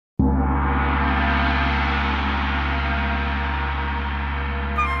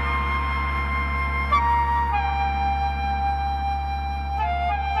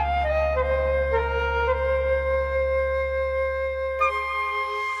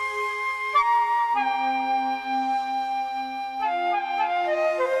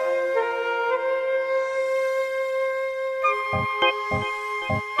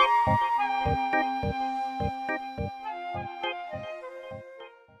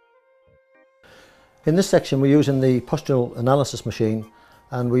In this section we're using the postural analysis machine,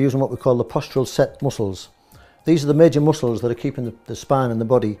 and we're using what we call the postural set muscles. These are the major muscles that are keeping the spine and the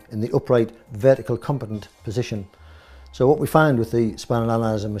body in the upright, vertical, competent position. So what we find with the spinal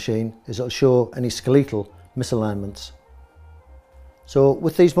analyzer machine is it'll show any skeletal misalignments. So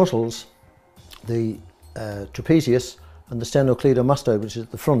with these muscles, the trapezius and the sternocleidomastoid, which is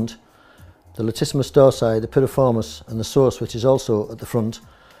at the front, the latissimus dorsi, the piriformis and the psoas, which is also at the front,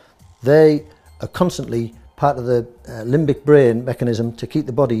 they are constantly part of the limbic brain mechanism to keep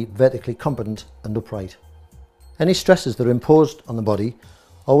the body vertically competent and upright. Any stresses that are imposed on the body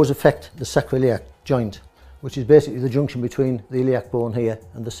always affect the sacroiliac joint, which is basically the junction between the iliac bone here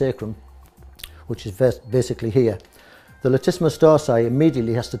and the sacrum, which is basically here. The latissimus dorsi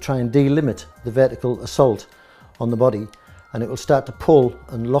immediately has to try and delimit the vertical assault on the body, and it will start to pull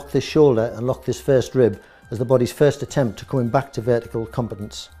and lock this shoulder and lock this first rib as the body's first attempt to coming back to vertical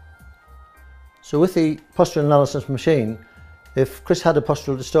competence. So with the postural analysis machine, if Chris had a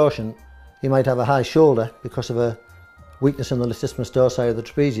postural distortion, he might have a high shoulder because of a weakness in the latissimus dorsi of the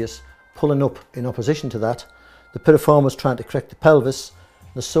trapezius, pulling up in opposition to that. The piriformis trying to correct the pelvis,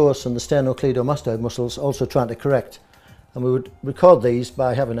 the psoas and the sternocleidomastoid muscles also trying to correct. And we would record these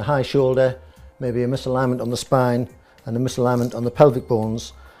by having a high shoulder, maybe a misalignment on the spine and a misalignment on the pelvic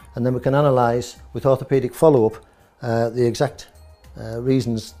bones, and then we can analyse with orthopaedic follow-up the exact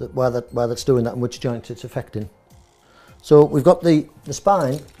reasons why that's doing that and which joint it's affecting. So we've got the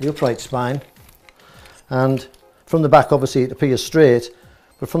spine, the upright spine, and from the back obviously it appears straight,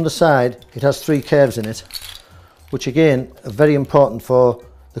 but from the side it has three curves in it, which again are very important for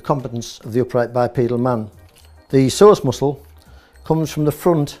the competence of the upright bipedal man. The psoas muscle comes from the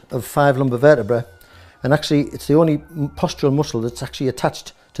front of 5 lumbar vertebrae, and actually it's the only postural muscle that's actually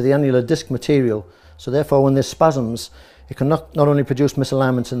attached to the annular disc material, so therefore when there's spasms it can not only produce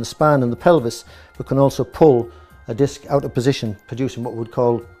misalignments in the spine and the pelvis, but can also pull a disc out of position, producing what we would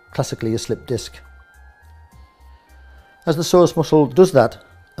call classically a slip disc. As the psoas muscle does that,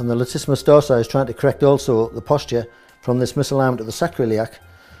 and the latissimus dorsi is trying to correct also the posture from this misalignment of the sacroiliac,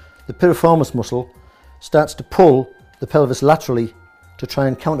 the piriformis muscle starts to pull the pelvis laterally to try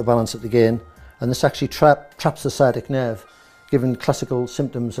and counterbalance it again, and this actually traps the sciatic nerve, giving classical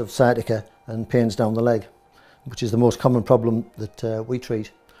symptoms of sciatica and pains down the leg, which is the most common problem that we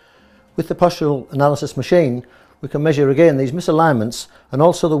treat. With the postural analysis machine, we can measure again these misalignments and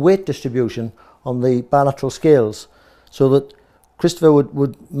also the weight distribution on the bilateral scales, so that Christopher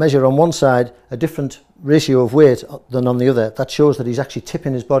would measure on one side a different ratio of weight than on the other. That shows that he's actually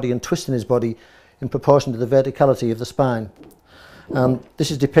tipping his body and twisting his body in proportion to the verticality of the spine. And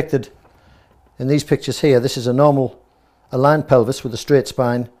this is depicted in these pictures here. This is a normal aligned pelvis with a straight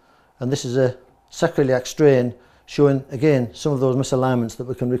spine, and this is a sacroiliac strain, showing again some of those misalignments that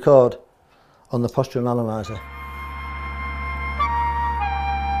we can record on the postural analyzer.